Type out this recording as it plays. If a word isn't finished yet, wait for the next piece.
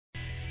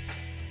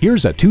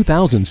Here's a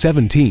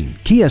 2017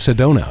 Kia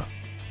Sedona.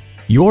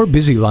 Your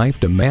busy life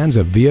demands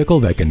a vehicle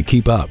that can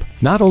keep up.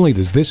 Not only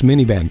does this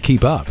minivan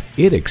keep up,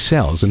 it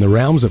excels in the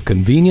realms of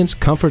convenience,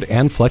 comfort,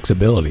 and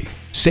flexibility.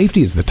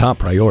 Safety is the top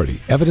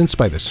priority, evidenced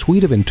by the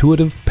suite of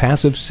intuitive,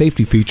 passive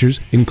safety features,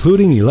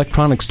 including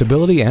electronic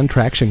stability and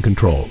traction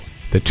control.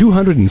 The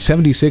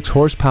 276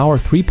 horsepower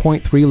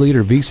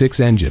 3.3-liter V6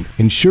 engine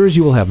ensures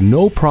you will have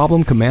no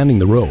problem commanding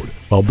the road,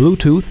 while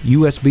Bluetooth,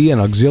 USB,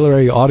 and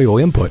auxiliary audio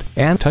input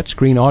and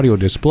touchscreen audio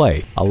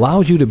display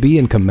allows you to be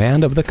in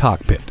command of the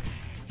cockpit.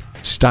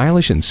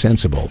 Stylish and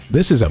sensible,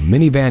 this is a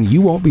minivan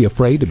you won't be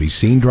afraid to be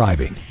seen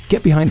driving.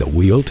 Get behind the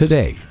wheel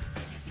today.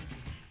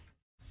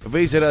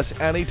 Visit us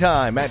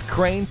anytime at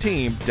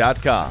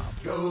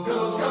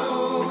crainteam.com.